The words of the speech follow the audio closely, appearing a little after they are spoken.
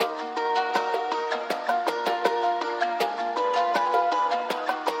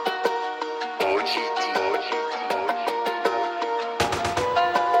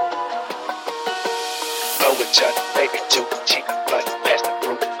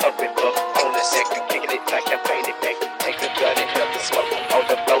like I paid it back. Take the gun and help the smoke on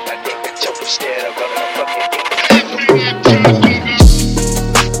the floor. My nigga choke instead of running a fucking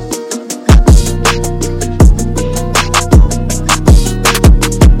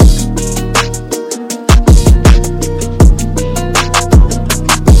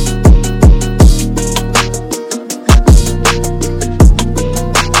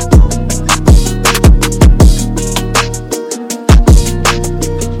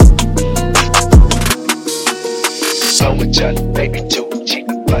baby too cheap,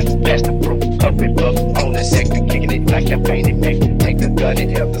 but pass the proof. Up and up on the sector, kicking it like I paid it back. Take the gun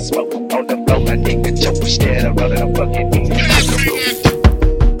and help the smoke on the floor. My nigga choke instead of running a fucking baby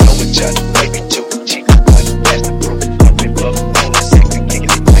too cheap, but pass the proof. Up and up on the sector,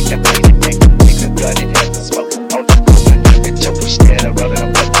 kicking it like I paid it back. Take the gun and help the smoke on the floor. My nigga choke instead of running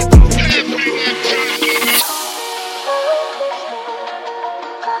a fucking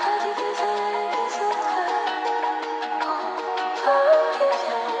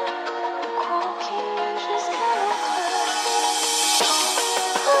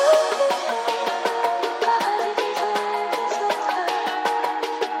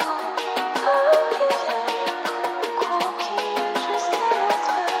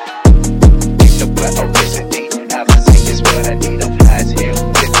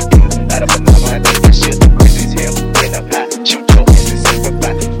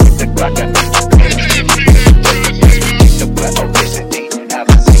Rock